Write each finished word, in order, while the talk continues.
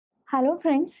Hello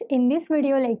friends, in this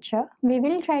video lecture, we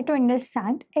will try to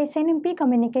understand Snmp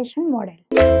communication model.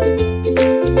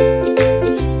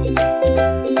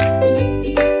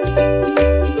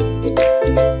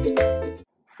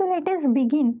 So let us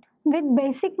begin with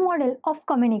basic model of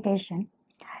communication.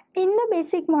 In the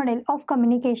basic model of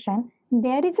communication,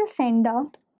 there is a sender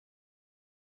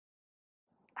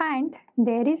and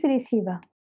there is receiver.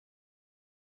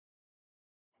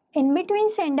 In between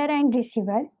sender and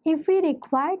receiver, if we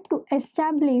require to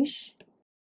establish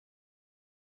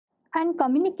an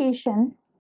communication,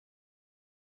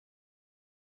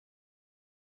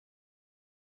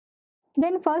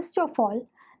 then first of all,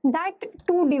 that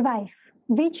two devices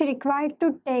which required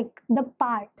to take the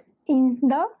part in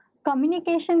the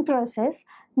communication process,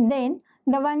 then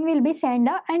the one will be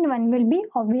sender and one will be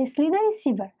obviously the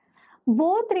receiver.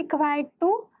 Both required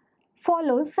to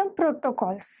follow some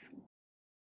protocols.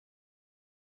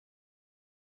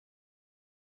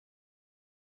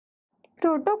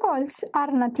 Protocols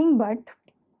are nothing but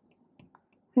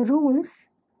rules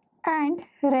and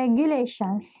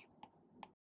regulations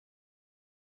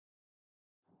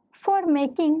for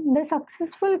making the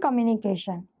successful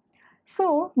communication.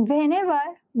 So, whenever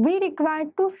we require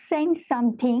to send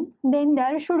something, then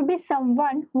there should be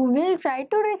someone who will try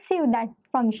to receive that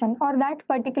function or that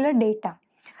particular data.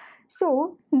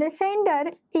 So, the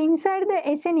sender inside the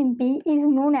SNMP is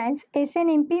known as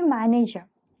SNMP manager,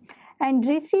 and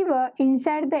receiver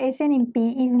inside the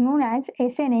SNMP is known as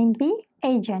SNMP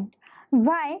agent.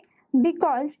 Why?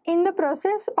 Because in the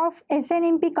process of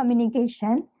SNMP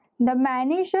communication, the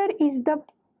manager is the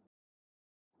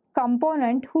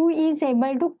component who is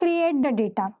able to create the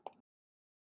data.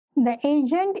 The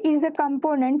agent is the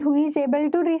component who is able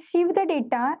to receive the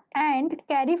data and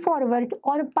carry forward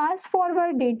or pass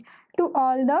forward it to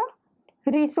all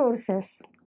the resources.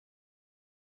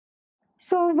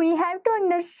 So we have to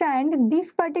understand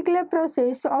this particular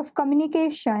process of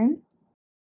communication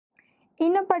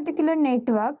in a particular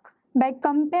network by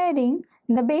comparing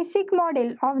the basic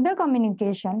model of the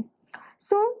communication.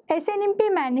 So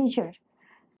SNMP manager,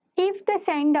 if the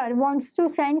sender wants to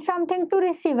send something to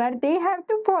receiver, they have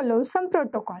to follow some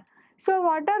protocol. So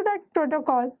what are that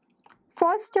protocol?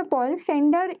 First of all,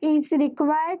 sender is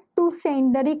required to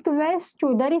send the request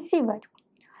to the receiver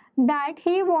that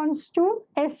he wants to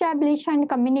establish an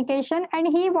communication and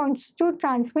he wants to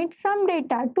transmit some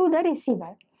data to the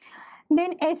receiver.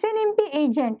 Then SNMP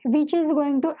agent, which is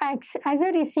going to act as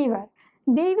a receiver,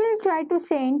 they will try to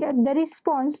send the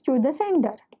response to the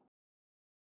sender.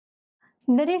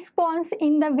 The response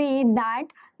in the way that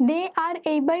they are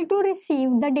able to receive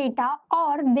the data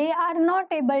or they are not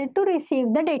able to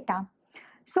receive the data.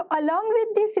 So along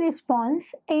with this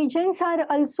response, agents are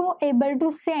also able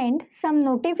to send some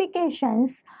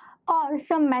notifications or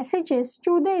some messages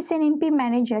to the SNMP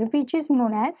manager, which is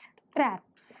known as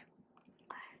traps.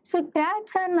 So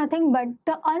traps are nothing but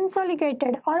the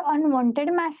unsolicited or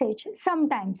unwanted message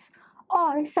sometimes,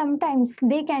 or sometimes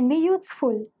they can be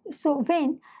useful. So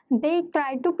when they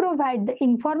try to provide the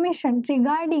information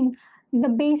regarding the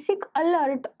basic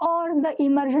alert or the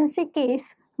emergency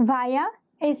case via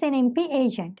SNMP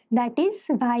agent, that is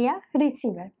via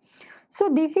receiver. So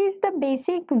this is the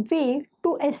basic way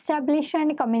to establish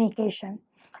an communication.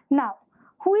 Now,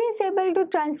 who is able to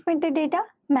transmit the data?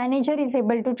 Manager is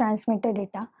able to transmit the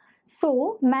data.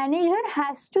 So manager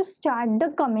has to start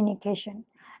the communication.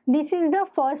 This is the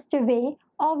first way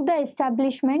of the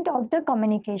establishment of the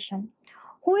communication.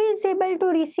 Who is able to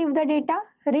receive the data?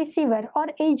 Receiver or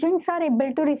agents are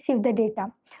able to receive the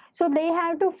data. So they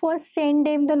have to first send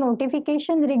them the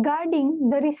notification regarding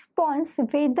the response,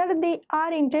 whether they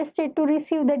are interested to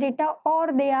receive the data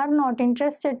or they are not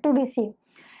interested to receive.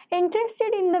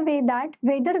 Interested in the way that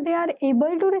whether they are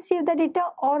able to receive the data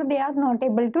or they are not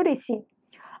able to receive.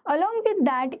 Along with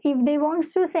that, if they want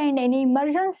to send any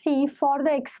emergency for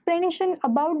the explanation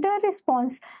about the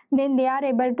response, then they are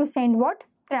able to send what?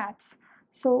 Traps.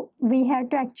 So we have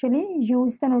to actually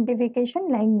use the notification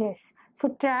like this. So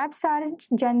traps are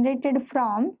generated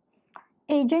from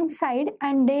agent side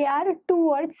and they are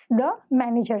towards the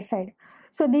manager side.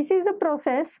 So this is the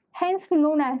process, hence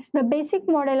known as the basic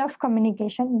model of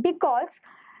communication, because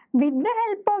with the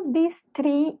help of these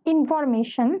three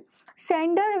information,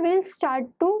 sender will start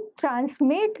to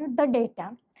transmit the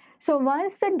data. So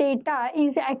once the data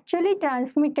is actually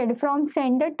transmitted from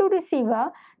sender to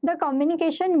receiver, the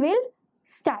communication will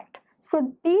start.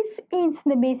 So this is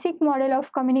the basic model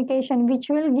of communication which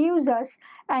will give us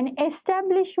an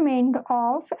establishment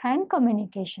of an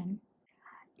communication.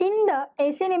 In the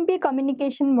SNMP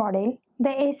communication model, the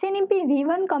SNMP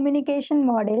V1 communication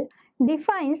model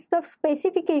defines the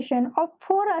specification of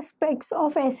 4 aspects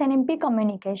of SNMP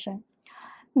communication.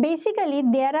 Basically,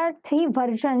 there are 3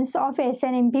 versions of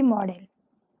SNMP model.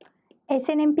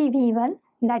 SNMP V1,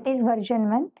 that is version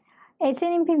 1,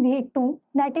 SNMP V2,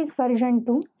 that is version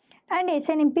 2, and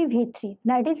SNMP V3,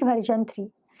 that is version 3.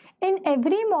 In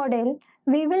every model,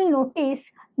 we will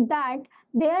notice that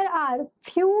there are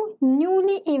few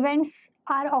newly events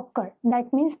are occurred.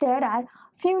 That means there are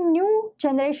few new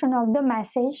generation of the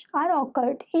message are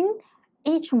occurred in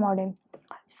each model.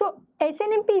 So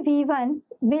SNMP V1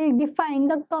 will define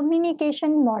the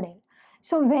communication model.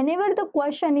 So whenever the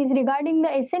question is regarding the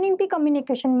SNMP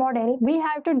communication model, we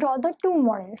have to draw the 2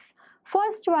 models.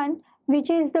 First one, which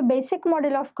is the basic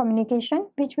model of communication,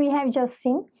 which we have just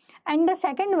seen, and the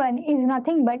second one is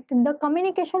nothing but the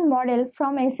communication model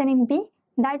from SNMP,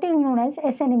 that is known as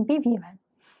SNMP V1.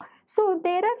 So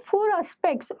there are 4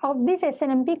 aspects of this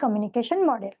SNMP communication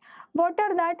model. What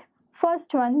are that?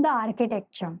 First one, the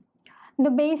architecture.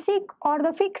 The basic or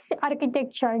the fixed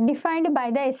architecture defined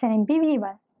by the SNMP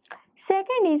V1.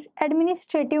 Second is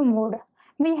administrative mode.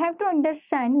 We have to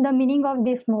understand the meaning of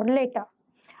this mode later.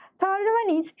 Third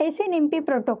one is Snmp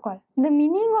Protocol, the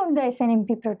meaning of the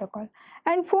Snmp Protocol.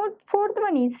 And fourth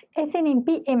one is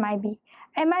Snmp Mib.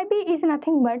 Mib is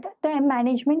nothing but the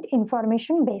management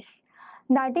information base.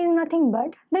 That is nothing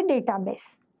but the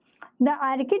database. The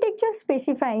architecture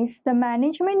specifies the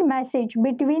management message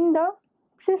between the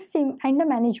system and the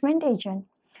management agent.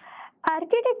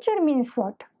 Architecture means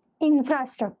what?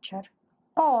 Infrastructure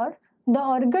or the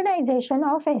organization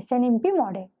of SNMP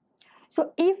model.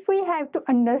 So if we have to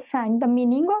understand the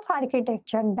meaning of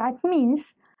architecture, that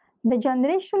means the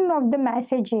generation of the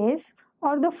messages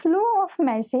or the flow of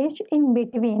message in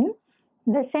between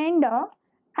the sender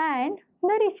and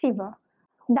the receiver.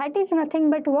 That is nothing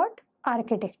but what?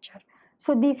 Architecture.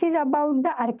 So this is about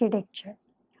the architecture.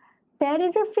 There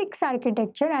is a fixed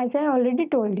architecture, as I already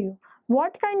told you.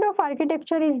 What kind of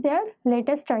architecture is there? Let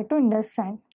us try to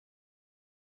understand.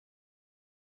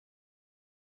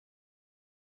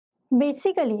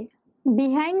 Basically,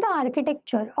 behind the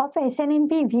architecture of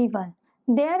SNMP V1,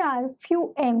 there are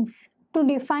few aims to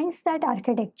define that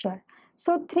architecture.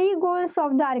 So 3 goals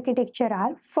of the architecture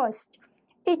are: first,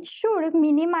 it should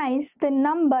minimize the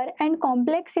number and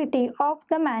complexity of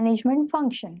the management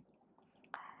function.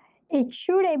 It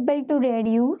should able to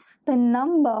reduce the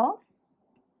number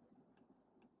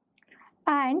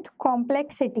and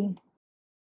complexity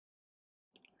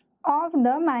of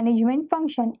the management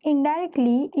function.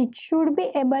 Indirectly, it should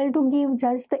be able to give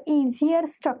us the easier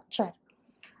structure,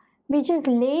 which is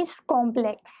less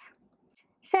complex.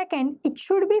 Second, it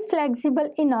should be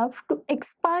flexible enough to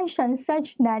expansion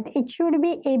such that it should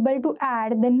be able to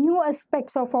add the new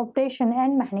aspects of operation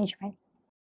and management.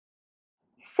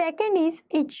 Second is,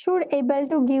 it should able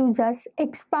to give us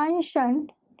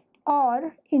expansion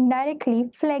or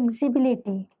indirectly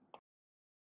flexibility.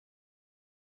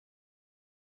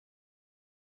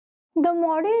 The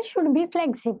model should be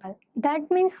flexible.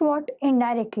 That means what?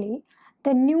 Indirectly,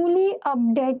 the newly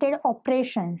updated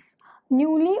operations,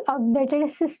 newly updated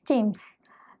systems,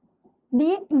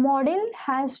 the model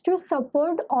has to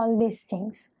support all these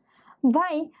things.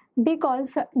 Why?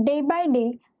 Because day by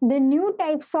day, the new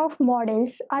types of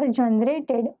models are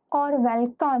generated or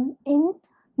welcome in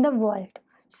the world.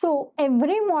 So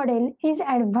every model is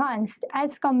advanced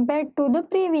as compared to the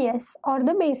previous or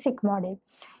the basic model.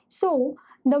 So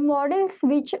the models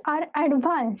which are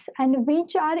advanced and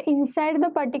which are inside the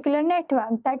particular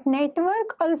network, that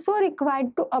network also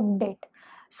required to update.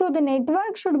 So the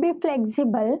network should be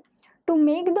flexible to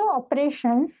make the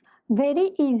operations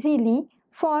very easily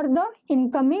for the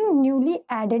incoming newly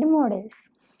added models.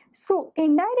 So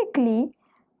indirectly,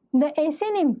 the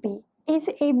SNMP is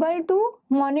able to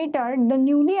monitor the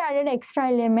newly added extra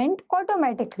element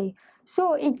automatically.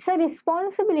 So it's a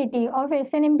responsibility of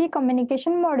SNMP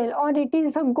communication model, or it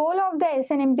is the goal of the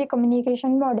SNMP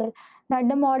communication model, that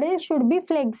the model should be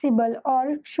flexible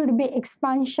or should be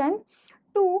expansion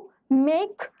to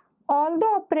make all the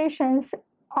operations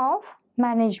of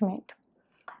management.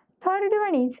 Third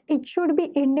one is, it should be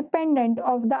independent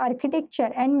of the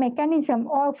architecture and mechanism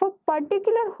of a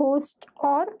particular host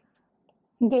or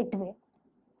gateway.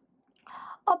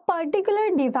 A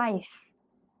particular device,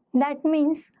 that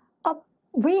means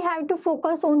we have to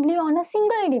focus only on a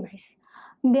single device.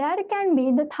 There can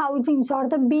be the thousands or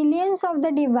the billions of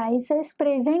the devices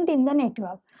present in the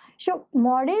network. So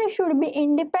model should be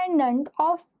independent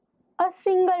of a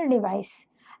single device.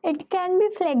 It can be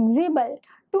flexible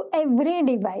to every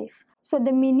device. So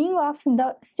the meaning of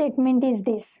the statement is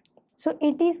this. So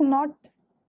it is not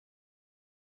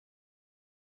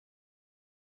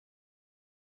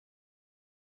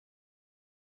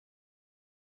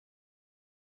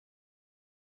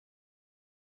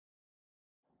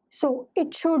So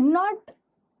it should not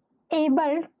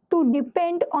able to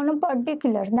depend on a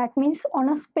particular, that means on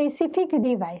a specific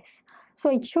device. So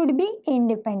it should be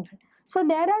independent. So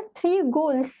there are three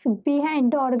goals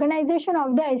behind the organization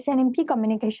of the SNMP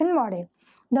communication model.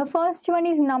 The first one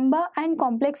is number and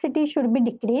complexity should be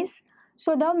decreased.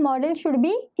 So the model should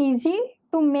be easy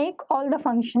to make all the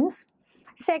functions.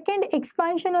 Second,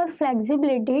 expansion or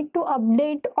flexibility to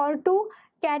update or to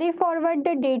carry forward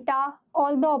the data,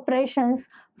 all the operations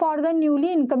for the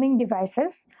newly incoming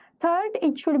devices. Third,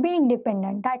 it should be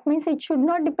independent. That means it should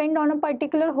not depend on a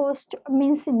particular host,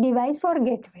 means device or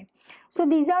gateway. So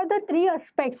these are the three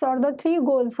aspects or the three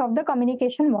goals of the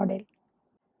communication model.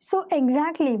 So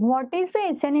exactly what is the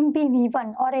SNMP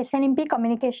V1 or SNMP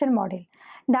communication model?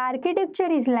 The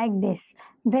architecture is like this,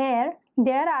 where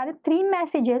there are three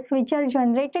messages which are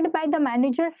generated by the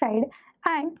manager side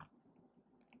and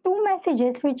two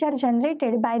messages which are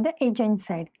generated by the agent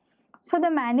side. So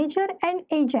the manager and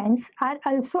agents are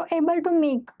also able to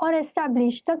make or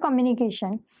establish the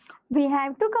communication. We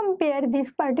have to compare this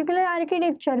particular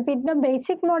architecture with the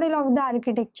basic model of the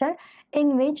architecture,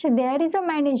 in which there is a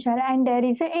manager and there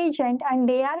is an agent, and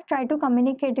they are trying to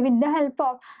communicate with the help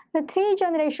of the three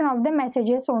generation of the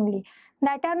messages only,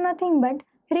 that are nothing but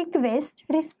request,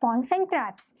 response and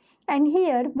traps. And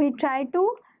here we try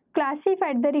to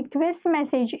classify the request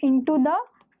message into the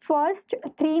first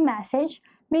three message,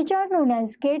 which are known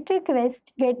as get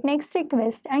request, get next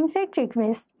request and set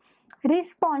request.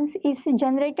 Response is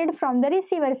generated from the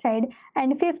receiver side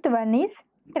and fifth one is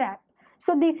trap.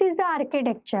 So this is the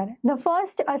architecture, the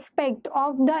first aspect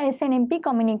of the SNMP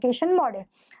communication model,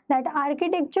 that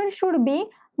architecture should be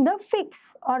the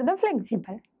fixed or the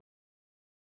flexible.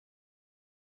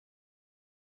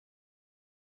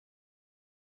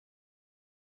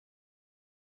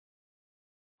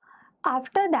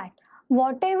 After that,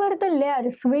 whatever the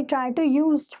layers we try to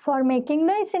use for making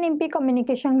the SNMP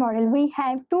communication model, we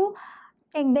have to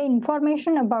take the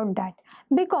information about that,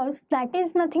 because that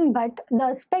is nothing but the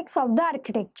aspects of the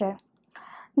architecture.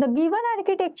 The given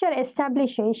architecture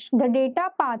establishes the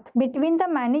data path between the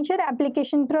manager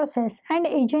application process and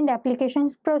agent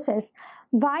application process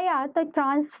via the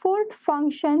transport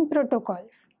function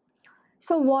protocols.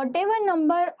 So whatever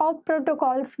number of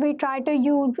protocols we try to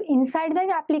use inside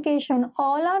the application,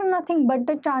 all are nothing but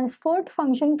the transport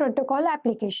function protocol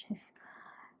applications.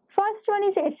 First one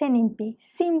is SNMP,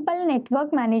 Simple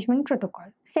Network Management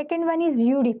Protocol. Second one is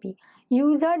UDP,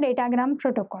 User Datagram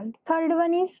Protocol. Third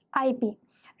one is IP,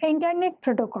 Internet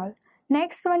Protocol.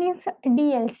 Next one is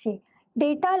DLC,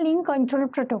 Data Link Control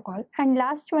Protocol. And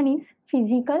last one is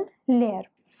Physical Layer.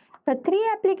 The three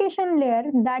application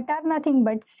layers that are nothing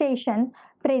but session,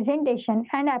 presentation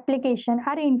and application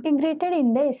are integrated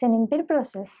in the SNMP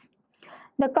process.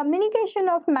 The communication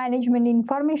of management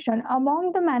information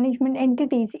among the management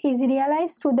entities is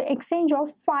realized through the exchange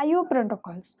of 5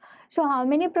 protocols. So how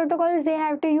many protocols they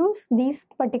have to use? These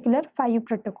particular 5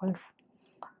 protocols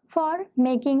for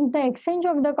making the exchange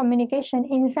of the communication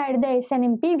inside the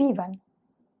SNMP V1.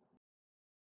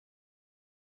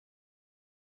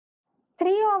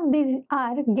 Three of these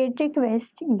are get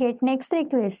request, get next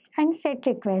request and set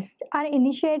request are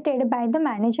initiated by the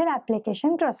manager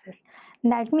application process.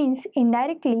 That means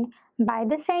indirectly by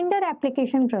the sender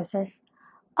application process.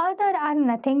 Other are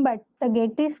nothing but the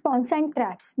get response and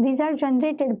traps. These are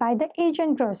generated by the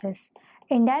agent process,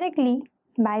 indirectly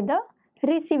by the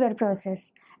receiver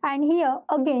process. And here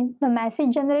again the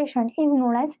message generation is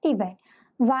known as event.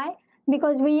 Why?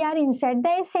 Because we are inside the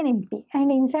SNMP,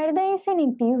 and inside the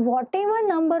SNMP whatever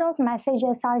number of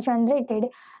messages are generated,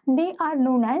 they are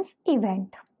known as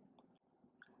event.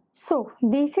 So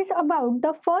this is about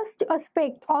the first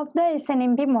aspect of the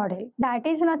SNMP model, that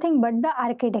is nothing but the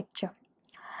architecture.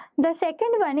 The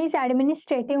second one is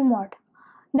administrative mode.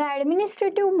 The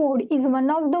administrative mode is one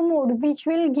of the mode which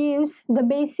will give the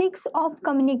basics of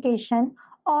communication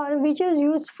or which is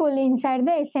useful inside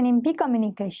the SNMP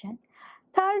communication.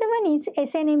 Third one is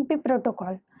Snmp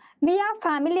Protocol. We are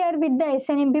familiar with the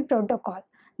Snmp Protocol.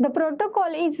 The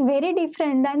protocol is very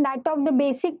different than that of the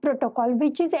basic protocol,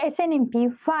 which is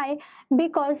Snmp. Why?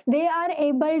 Because they are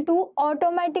able to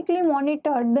automatically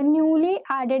monitor the newly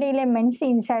added elements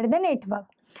inside the network.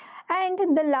 And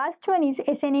the last one is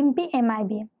Snmp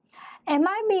Mib.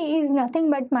 MIB is nothing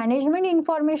but management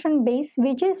information base,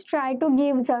 which is try to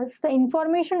gives us the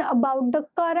information about the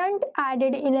current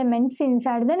added elements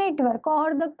inside the network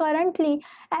or the currently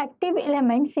active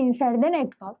elements inside the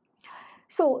network.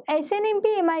 So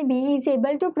SNMP MIB is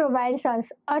able to provide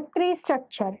us a tree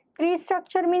structure. Tree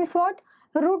structure means what?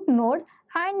 Root node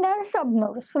and their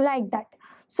subnodes, like that.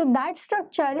 So that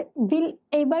structure will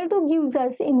able to gives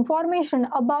us information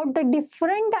about the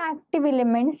different active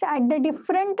elements at the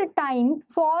different time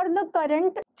for the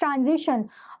current transition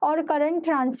or current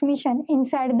transmission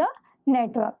inside the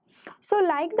network. So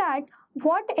like that,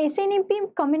 what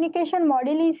SNMP communication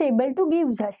model is able to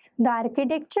gives us the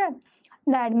architecture,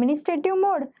 the administrative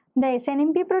mode, the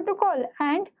SNMP protocol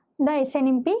and the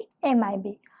SNMP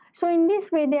MIB. So in this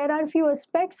way, there are few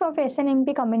aspects of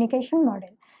SNMP communication model.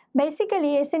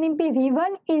 Basically, SNMP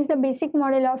V1 is the basic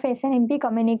model of SNMP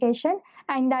communication,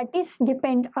 and that is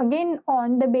depend again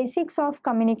on the basics of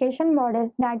communication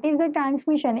model, that is the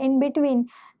transmission in between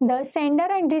the sender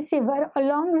and receiver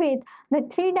along with the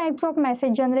three types of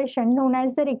message generation known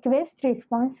as the request,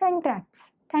 response and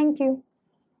traps. Thank you.